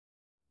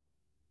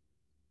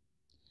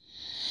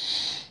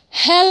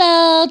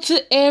Hello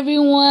to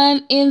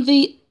everyone in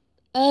the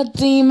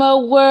Edema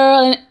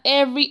world and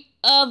every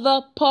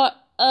other part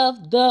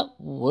of the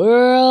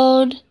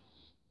world.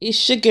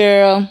 It's your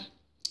girl,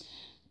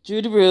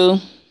 Judy Rue,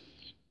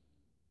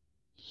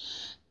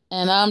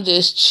 and I'm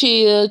just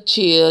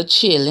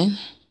chilling.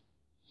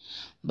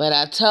 But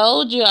I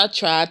told you, I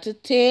tried to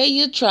tell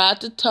you,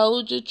 tried to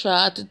tell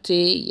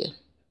you.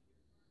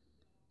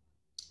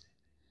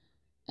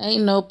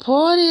 Ain't no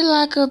party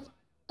like a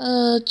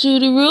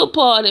Judy Rue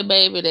party,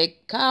 baby. They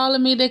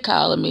calling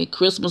me.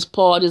 Christmas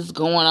party's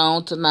going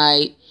on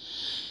tonight.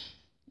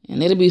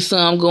 And it'll be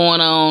some going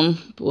on.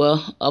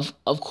 Well,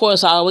 of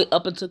course, all the way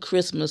up until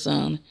Christmas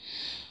on.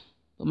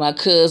 But my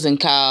cousin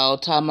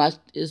called, talking about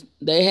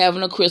they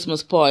having a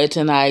Christmas party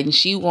tonight, and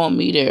she want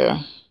me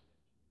there.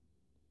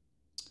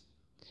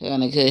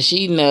 Honey, cause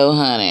she know,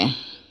 honey.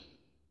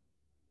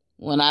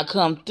 When I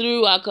come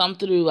through, I come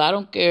through. I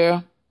don't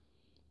care.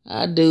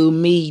 I do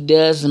me,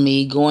 does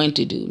me, going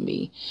to do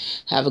me.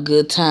 Have a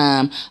good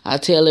time. I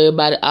tell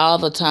everybody all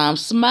the time,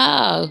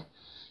 smile.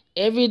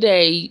 Every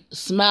day,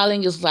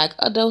 smiling is like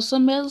a dose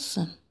of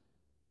medicine.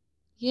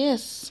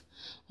 Yes,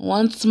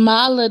 one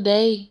smile a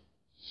day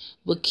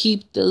will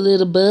keep the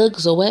little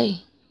bugs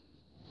away.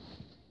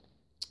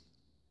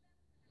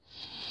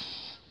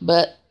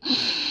 But,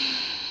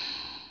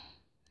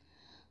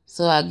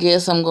 so I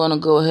guess I'm going to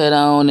go ahead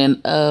on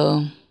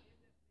and,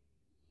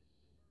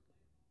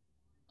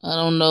 I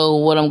don't know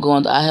what I'm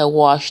going to. I had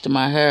washed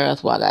my hair.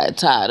 That's why I got it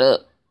tied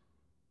up.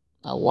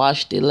 I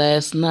washed it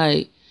last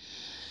night.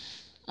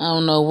 I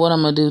don't know what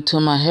I'm going to do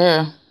to my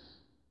hair.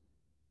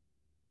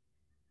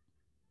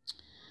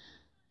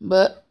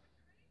 But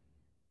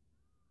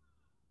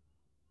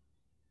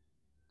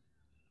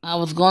I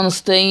was going to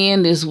stay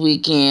in this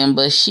weekend,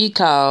 but she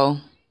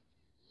called.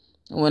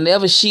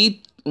 Whenever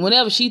she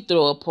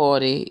throw a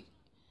party,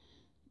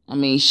 I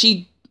mean,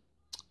 she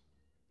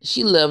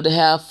loved to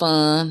have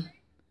fun.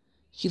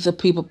 She's a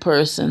people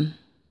person,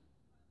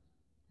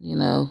 you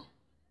know.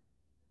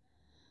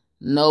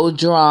 No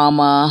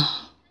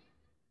drama.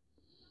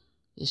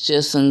 It's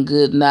just some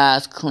good,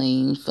 nice,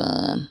 clean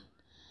fun.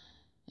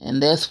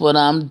 And that's what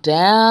I'm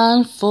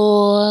down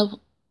for.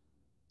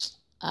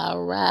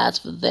 I'll rise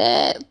for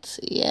that.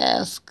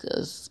 Yes,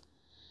 because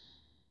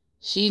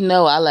she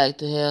know I like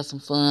to have some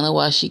fun. That's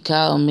why she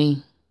called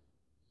me.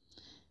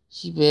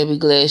 She better be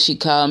glad she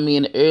called me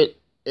in the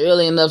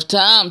early enough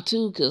time,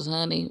 too, because,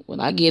 honey,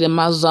 when I get in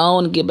my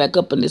zone and get back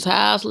up in this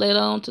house later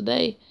on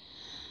today,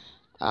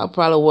 I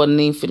probably wasn't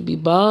even fit to be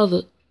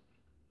bothered.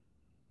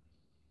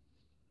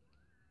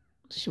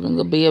 She wasn't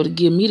going to be able to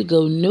get me to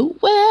go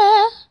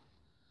nowhere.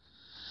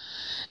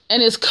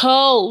 And it's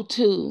cold,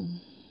 too.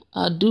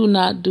 I do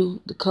not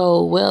do the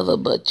cold weather,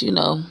 but, you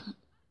know,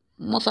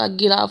 once I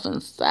get off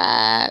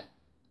inside,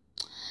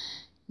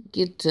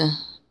 get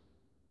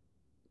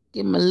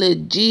my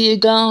little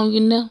jig on,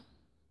 you know.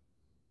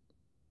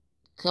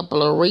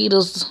 Couple of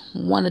readers,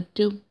 1 or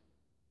 2.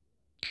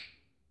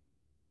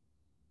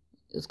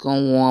 It's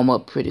going to warm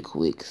up pretty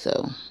quick,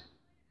 so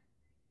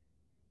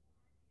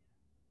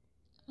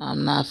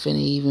I'm not finna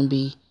even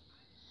be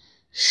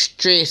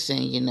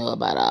stressing, you know,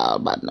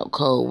 about no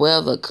cold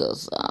weather,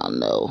 because I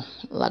know,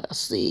 like I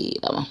said,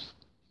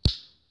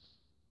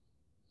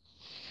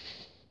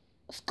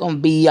 it's going to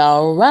be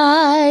all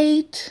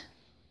right.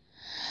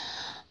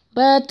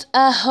 But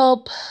I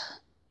hope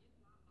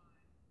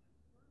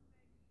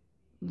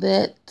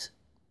that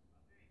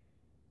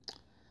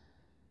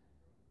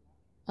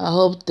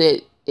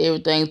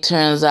everything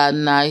turns out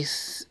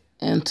nice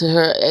and to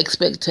her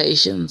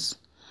expectations.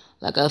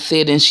 Like I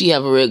said, and she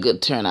have a real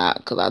good turnout,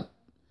 because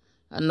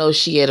I know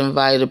she had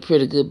invited a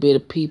pretty good bit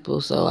of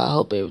people, so I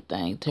hope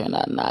everything turned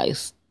out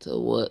nice to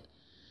what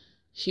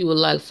she would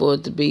like for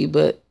it to be.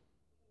 But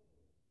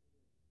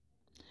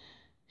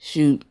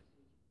shoot,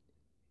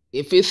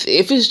 if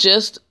it's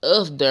just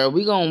us there,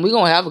 we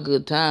gonna have a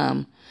good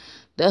time.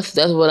 That's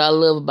what I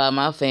love about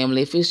my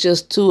family. If it's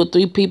just 2 or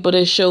 3 people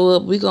that show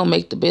up, we gonna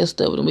make the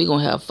best of it and we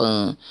gonna have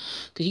fun.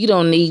 Cause you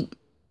don't need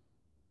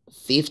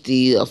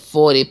 50 or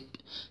 40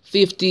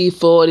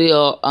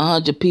 or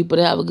 100 people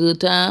to have a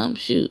good time.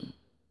 Shoot.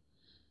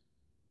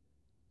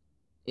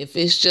 If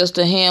it's just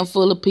a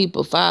handful of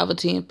people, 5 or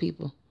 10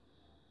 people,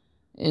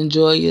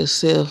 enjoy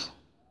yourself.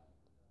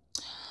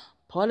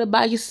 Party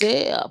by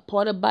yourself.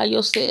 Party by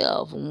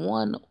yourself.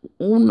 Uno.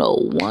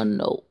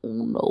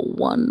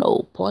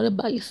 Party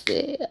by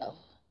yourself.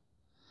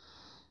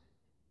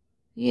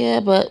 Yeah,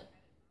 but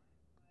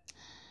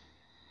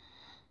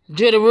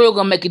Judy Rue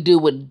gonna make it do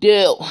what it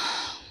do.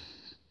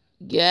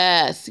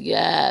 Yes.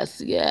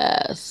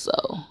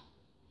 So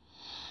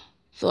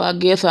I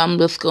guess I'm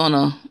just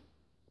gonna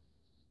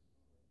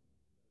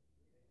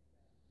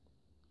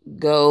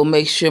go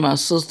make sure my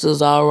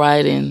sister's all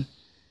right and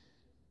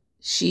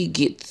she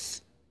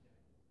gets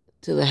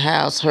to the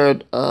house. Her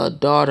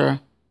daughter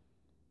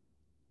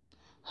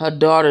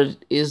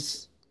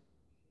is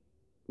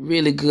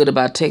really good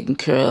about taking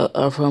care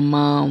of her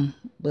mom,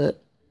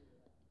 but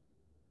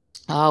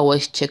I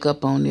always check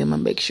up on them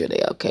and make sure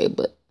they're okay.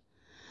 But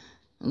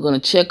I'm going to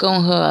check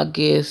on her, I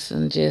guess,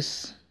 and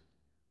just,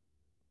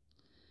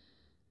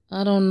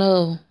 I don't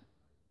know,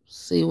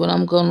 see what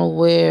I'm going to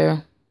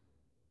wear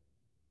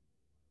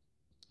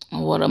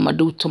and what I'm going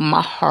to do to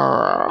my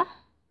hair.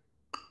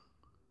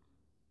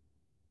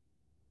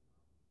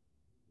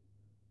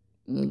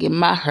 Get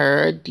my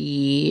hair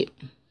did.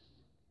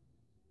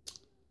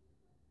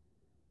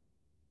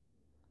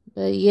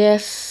 But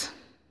yes.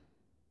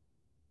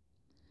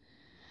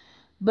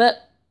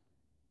 But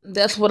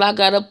that's what I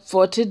got up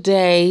for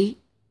today.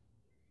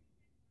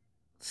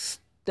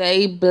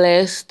 Stay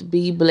blessed.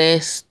 Be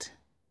blessed.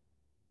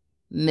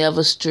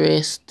 Never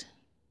stressed.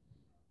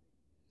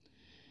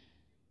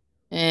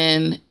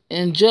 And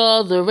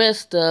enjoy the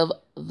rest of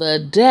the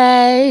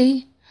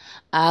day.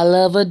 I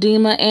love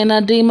Adema and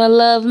Adema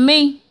love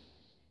me.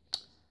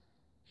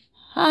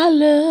 I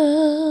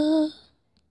love